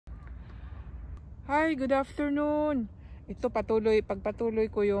Hi, good afternoon. Ito pagpatuloy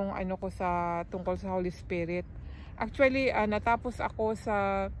ko yung ano ko sa tungkol sa Holy Spirit. Actually, natapos ako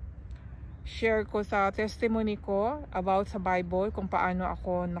sa share ko sa testimony ko about sa Bible, kung paano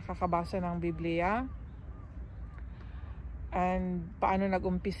ako nakakabasa ng Biblia and paano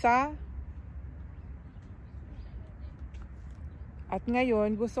nag-umpisa. At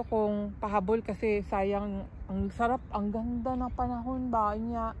ngayon, gusto kong pahabol kasi sayang, ang sarap, ang ganda ng panahon ba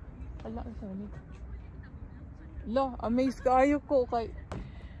niya. Ala, sorry. Lo, amazed kayo ko kay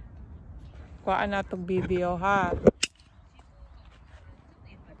kuhaan na itong video ha.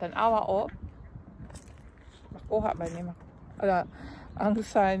 Tanawa o. Makuha ba niya? Ala, ang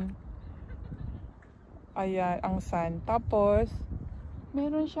sun. Ayan, ang sun. Tapos,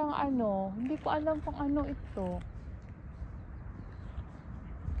 meron siyang ano, hindi ko alam kung ano ito.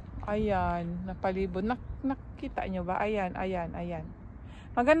 Ayan, napalibot. Nakita nyo ba? Ayan.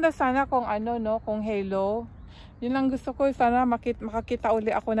 Maganda sana kung ano, no, kung halo. Yun lang gusto ko, sana makakita uli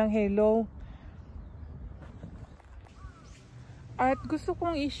ako ng halo. At gusto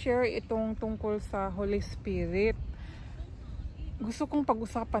kong i-share itong tungkol sa Holy Spirit. Gusto kong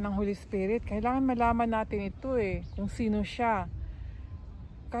pag-usapan ng Holy Spirit. Kailangan malaman natin ito kung sino siya.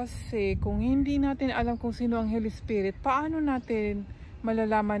 Kasi kung hindi natin alam kung sino ang Holy Spirit, paano natin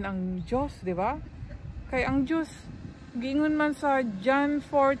malalaman ang Diyos, di ba? Kaya ang Diyos, gingon man sa John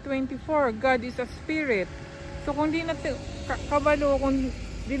 4:24, God is a Spirit. So kung di natin kabalo, kung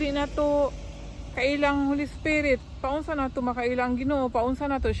dili na to kailang Holy Spirit, paunsa na to makailang Ginoo, paunsa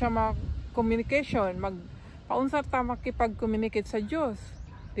na to siya communication, paunsa ta makipag-communicate sa Dios,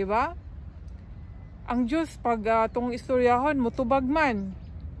 di ba? Ang Dios pag tong istoryahon motubag man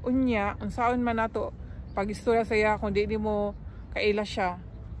unya, unsaon man nato pag istorya sa iya kung di mo kaila siya.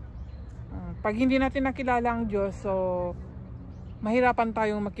 Pag hindi natin nakilala ang Diyos, so mahirapan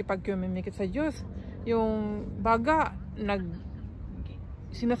tayong makipag-communicate sa Diyos. Yung baga,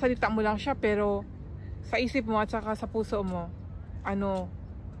 sinasalita mo lang siya, pero sa isip mo at saka sa puso mo, ano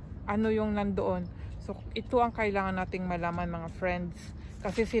yung nandoon. So ito ang kailangan nating malaman, mga friends.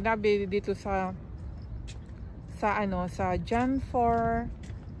 Kasi sinabi dito sa John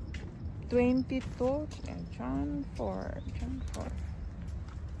 4:22,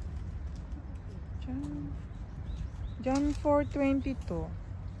 John 4:22.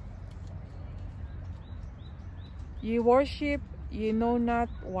 Ye worship, ye know not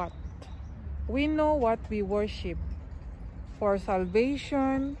what. We know what we worship, for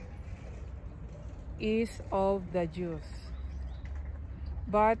salvation is of the Jews.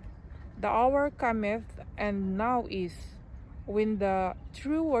 But the hour cometh, and now is, when the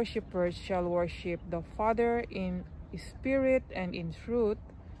true worshippers shall worship the Father in spirit and in truth,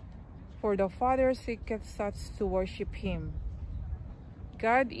 for the Father seeketh such to worship him.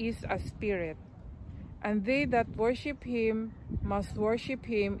 God is a spirit, and they that worship him must worship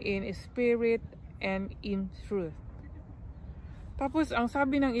him in spirit and in truth. Tapos ang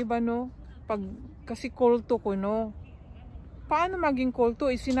sabi ng iba, no, pag kasi kulto ko, no, paano maging kulto?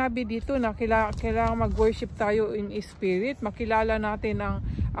 Sinabi dito na kailangan mag-worship tayo in spirit, makilala natin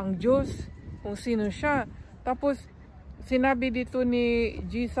ang Diyos, kung sino siya. Tapos sinabi dito ni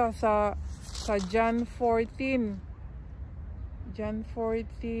Jesus sa John 14:16.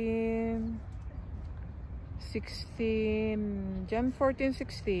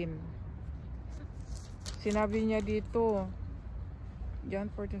 Sinabi niya dito, John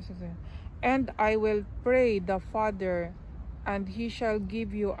 14:16, and I will pray the Father, and he shall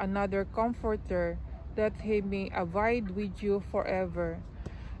give you another comforter, that he may abide with you forever.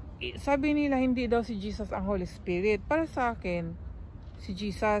 Sabi nila hindi daw si Jesus ang Holy Spirit. Para sa akin, si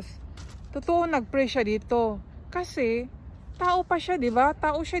Jesus, totoo nag-pray siya dito. Kasi, tao pa siya, di ba?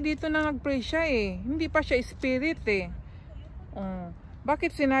 Tao siya dito na nag-pray siya Hindi pa siya spirit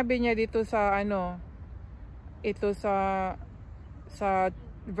Bakit sinabi niya dito sa ito sa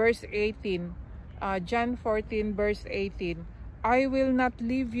verse 18, John 14 verse 18, I will not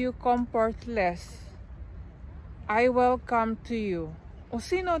leave you comfortless. I will come to you. O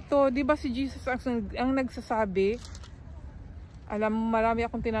sino to? Di ba si Jesus ang nagsasabi? Alam mo, marami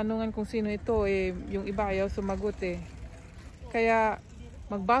akong tinanungan kung sino ito yung iba ayaw sumagot Kaya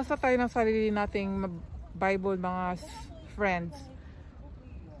magbasa tayo ng sarili nating Bible, mga friends.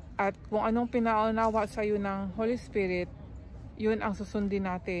 At kung anong pinaunawa sa iyo ng Holy Spirit, yun ang susundin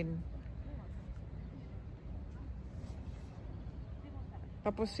natin.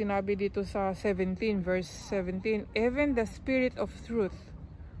 Tapos sinabi dito sa 17, verse 17, even the Spirit of truth,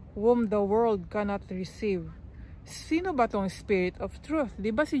 whom the world cannot receive. Sino ba tong Spirit of truth? Di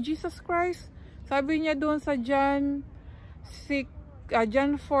ba si Jesus Christ? Sabi niya doon sa John 14:6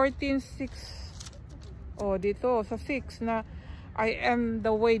 O dito sa 6 na I am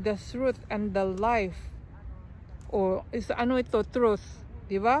the way, the truth, and the life. O is ano ito? Truth.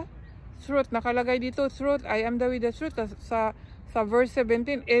 Diba? Truth. Nakalagay dito, truth. I am the way, the truth. Sa verse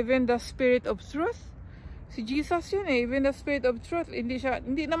 17, even the spirit of truth. Si Jesus yun eh, even the spirit of truth. Hindi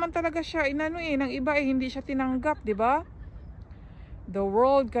naman talaga siya inano eh, ng iba eh, hindi siya tinanggap, diba? The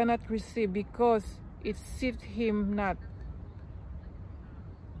world cannot receive because it seeth him not.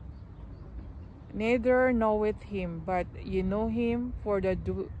 Neither knoweth him, but ye know him, for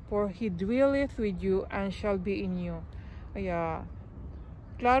he dwelleth with you and shall be in you. Kaya,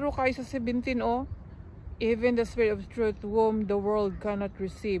 klaro kayo sa 17, even the spirit of truth whom the world cannot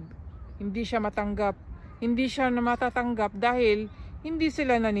receive. Hindi siya matanggap. Hindi siya na matatanggap dahil hindi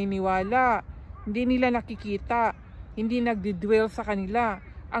sila naniniwala. Hindi nila nakikita. Hindi nagdidwell sa kanila.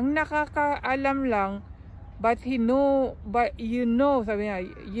 Ang nakakaalam lang, but you know, sabi niya,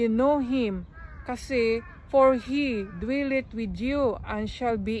 you know him. Kasi, for he dwelleth with you and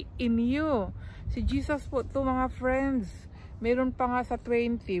shall be in you. Si Jesus po to mga friends. Meron pa nga sa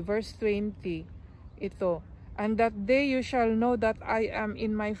 20, verse 20. Ito. And that day you shall know that I am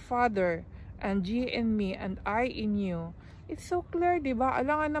in my Father, and ye in me, and I in you. It's so clear, diba?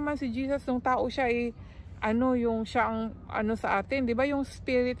 Alangan naman si Jesus, nung tao siya yung siya ang sa atin, diba? Yung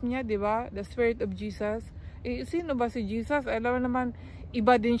spirit niya, diba? The spirit of Jesus. Sino ba si Jesus? Alam naman,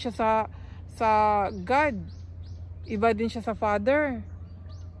 iba din siya sa God. Iba din siya sa Father.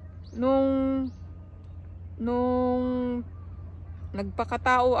 Nung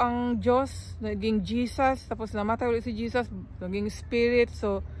nagpakatao ang Diyos, naging Jesus, tapos namatay ulit si Jesus, naging Spirit.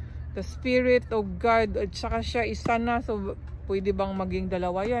 So, the Spirit of God, at saka siya isa na. So, pwede bang maging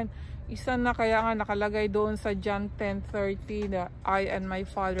dalawa yan? Isa na, kaya nga nakalagay doon sa John 10:30 na I and my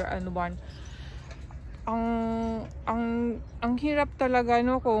Father and one. Ang hirap talaga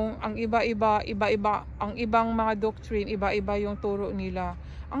no, kung ang iba-iba ang ibang mga doctrine, iba-iba yung turo nila.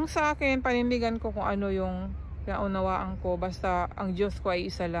 Ang sa akin, panindigan ko kung ano yung naunawaan ko, basta ang Diyos ko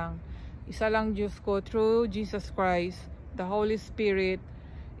ay isa lang. Isa lang Diyos ko through Jesus Christ. The Holy Spirit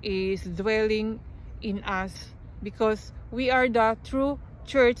is dwelling in us because we are the true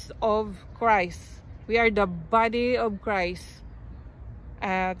church of Christ. We are the body of Christ.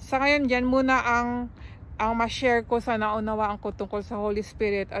 At sa ngayon, dyan muna ang ma-share ko sa naunawaan ko tungkol sa Holy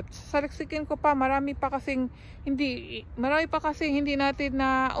Spirit. At saliksikin ko pa, marami pa kasing hindi natin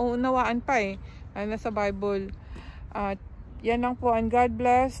na unawaan pa eh. Nasa Bible. At yan lang po, and God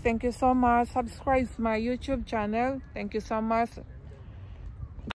bless. Thank you so much. Subscribe my YouTube channel. Thank you so much.